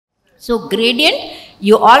So gradient,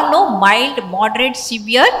 you all know mild, moderate,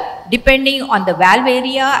 severe, depending on the valve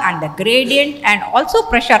area and the gradient and also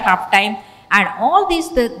pressure half time, and all these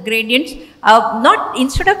the gradients, not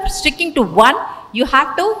instead of sticking to one, you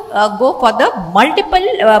have to go for the multiple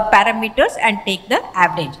parameters and take the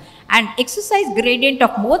average. And exercise gradient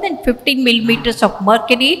of more than 15 millimeters of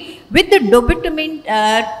mercury with the dobutamine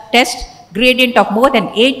test gradient of more than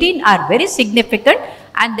 18 are very significant,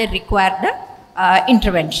 and they require the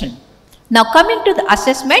intervention. Now coming to the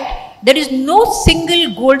assessment, there is no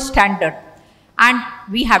single gold standard, and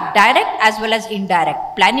we have direct as well as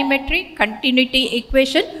indirect. Planimetry, continuity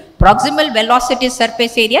equation, proximal velocity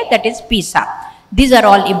surface area, that is PISA. These are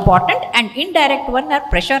all important, and indirect one are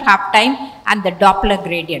pressure half time and the Doppler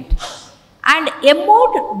gradient. And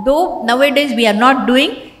M-mode, though nowadays we are not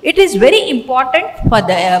doing, it is very important for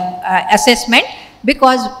the assessment,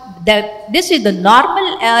 because this is the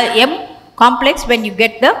normal M complex when you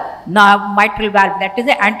get the mitral valve, that is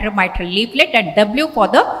the anterior mitral leaflet, and W for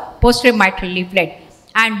the posterior mitral leaflet.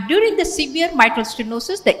 And during the severe mitral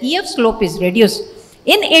stenosis, the EF slope is reduced.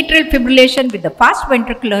 In atrial fibrillation with the fast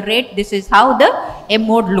ventricular rate, this is how the M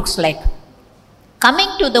mode looks like. Coming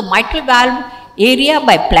to the mitral valve area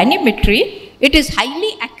by planimetry, it is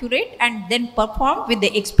highly accurate and then performed with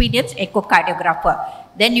the experienced echocardiographer.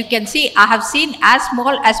 Then you can see, I have seen as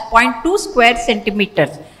small as 0.2 square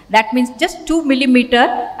centimeters. That means just 2 millimeter,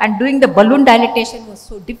 and doing the balloon dilatation was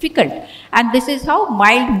so difficult. And this is how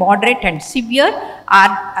mild, moderate and severe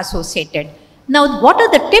are associated. Now, what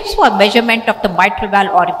are the tips for measurement of the mitral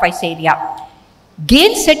valve orifice area?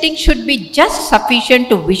 Gain setting should be just sufficient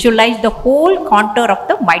to visualize the whole contour of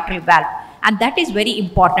the mitral valve, and that is very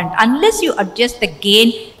important. Unless you adjust the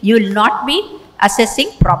gain, you will not be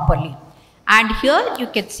assessing properly. And here you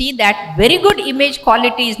can see that very good image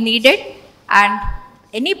quality is needed, and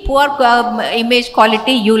any poor image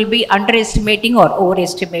quality you will be underestimating or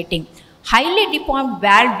overestimating. Highly deformed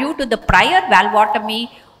valve due to the prior valvotomy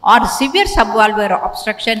or severe subvalvular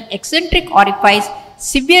obstruction, eccentric orifice,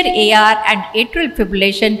 severe AR and atrial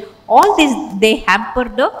fibrillation, all these they hamper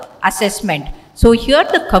the assessment. So here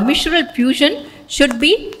the commissural fusion should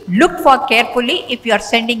be looked for carefully if you are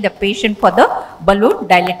sending the patient for the balloon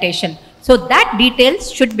dilatation. So that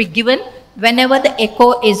details should be given whenever the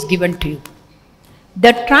echo is given to you.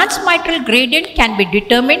 The transmitral gradient can be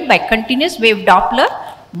determined by continuous wave Doppler,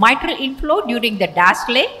 mitral inflow during the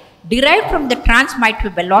diastole, derived from the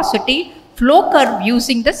transmitral velocity flow curve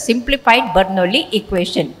using the simplified Bernoulli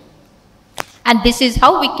equation. And this is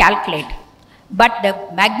how we calculate. But the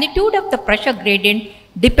magnitude of the pressure gradient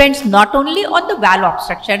depends not only on the valve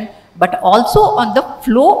obstruction, but also on the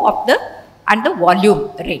flow of the and the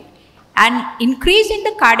volume rate. And increase in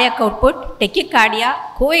the cardiac output, tachycardia,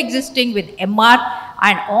 coexisting with MR,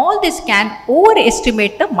 and all this can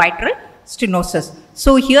overestimate the mitral stenosis.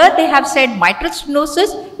 So here they have said mitral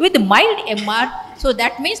stenosis with mild MR, so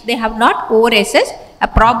that means they have not overassessed,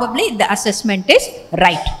 probably the assessment is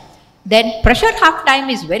right. Then pressure half time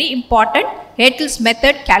is very important. Hertel's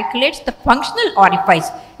method calculates the functional orifice.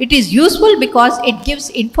 It is useful because it gives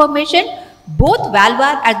information both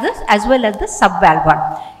valvular as well as the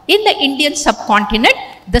subvalvular. In the Indian subcontinent,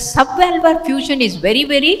 the subvalvular fusion is very,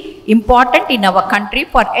 very important in our country.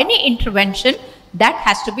 For any intervention, that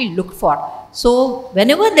has to be looked for. So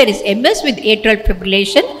whenever there is MS with atrial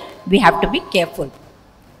fibrillation, we have to be careful.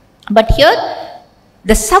 But here,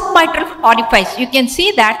 the submitral orifice, you can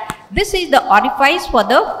see that this is the orifice for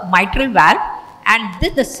the mitral valve, and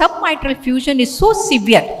the submitral fusion is so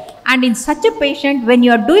severe. And in such a patient, when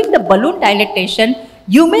you are doing the balloon dilatation,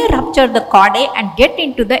 you may rupture the chordae and get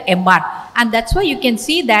into the MR. And that's why you can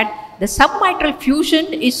see that the submitral fusion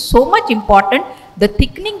is so much important. The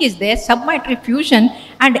thickening is there, submitral fusion,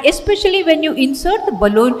 and especially when you insert the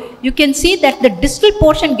balloon, you can see that the distal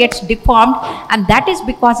portion gets deformed, and that is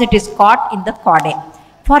because it is caught in the chordae.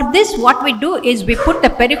 For this, what we do is we put the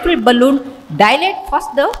peripheral balloon, dilate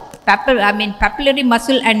first the papillary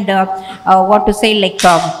muscle and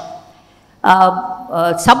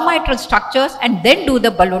submitral structures, and then do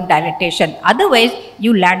the balloon dilatation. Otherwise,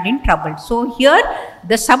 you land in trouble. So here,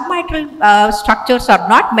 the submitral structures are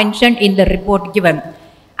not mentioned in the report given.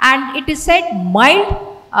 And it is said mild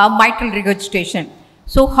mitral regurgitation.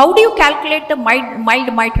 So how do you calculate the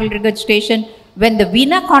mild mitral regurgitation? When the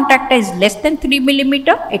vena contracta is less than 3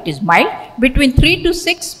 millimeter, it is mild. Between 3 to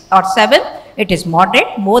 6 or 7, it is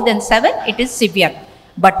moderate. More than 7, it is severe.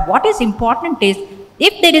 But what is important is,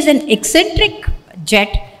 if there is an eccentric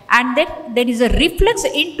jet and then there is a reflux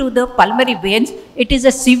into the pulmonary veins, it is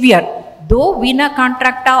a severe. Though vena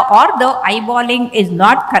contracta or the eyeballing is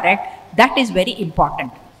not correct, that is very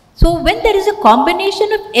important. So when there is a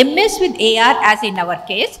combination of MS with AR, as in our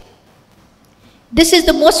case, this is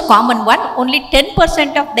the most common one. Only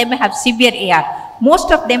 10% of them have severe AR.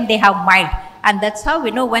 Most of them, they have mild. And that's how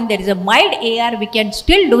we know when there is a mild AR, we can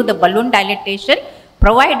still do the balloon dilatation,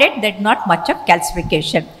 provided that not much of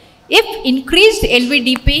calcification. If increased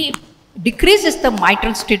LVDP decreases the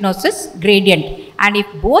mitral stenosis gradient, and if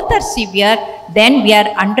both are severe, then we are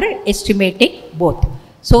underestimating both.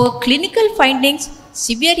 So clinical findings,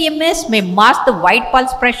 severe MS may mask the wide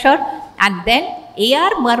pulse pressure, and then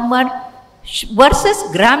AR murmur versus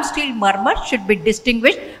Graham steel murmur should be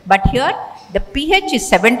distinguished. But here the pH is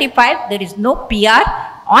 75, there is no PR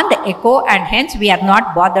on the echo, and hence we are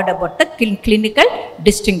not bothered about the clinical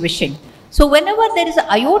distinguishing. So whenever there is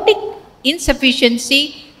aortic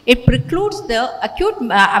insufficiency, it precludes the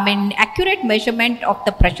accurate measurement of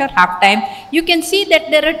the pressure half time. You can see that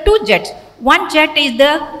there are two jets. One jet is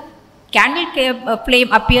the candle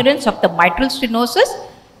flame appearance of the mitral stenosis,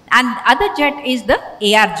 and other jet is the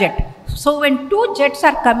AR jet. So when two jets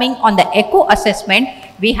are coming on the echo assessment,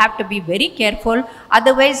 we have to be very careful.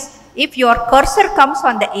 Otherwise, if your cursor comes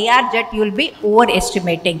on the AR jet, you will be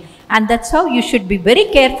overestimating. And that's how you should be very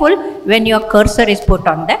careful when your cursor is put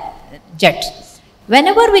on the jets.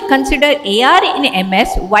 Whenever we consider AR in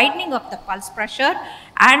MS, widening of the pulse pressure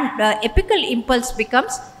and apical impulse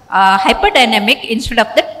becomes hyperdynamic instead of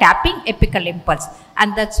the tapping apical impulse.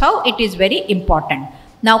 And that's how it is very important.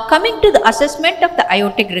 Now coming to the assessment of the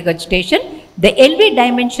aortic regurgitation, the LV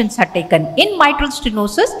dimensions are taken. In mitral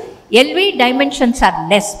stenosis, LV dimensions are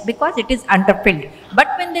less because it is underfilled. But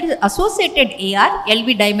when there is associated AR,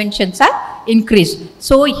 LV dimensions are increased.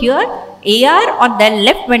 So here AR on the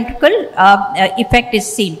left ventricle effect is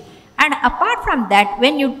seen. And apart from that,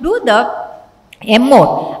 when you do the M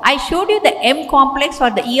mode, I showed you the M complex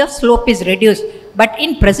or the EF slope is reduced. But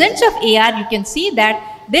in presence of AR, you can see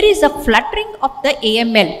that there is a fluttering of the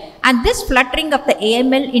AML, and this fluttering of the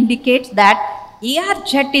AML indicates that AR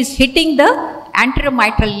jet is hitting the anterior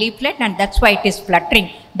mitral leaflet, and that's why it is fluttering.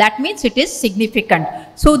 That means it is significant.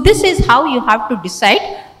 So this is how you have to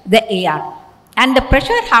decide the AR. And the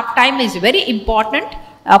pressure half time is very important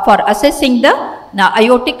for assessing the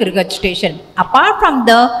aortic regurgitation. Apart from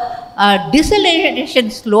the deceleration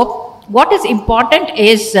slope, what is important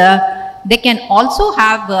is they can also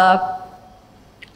have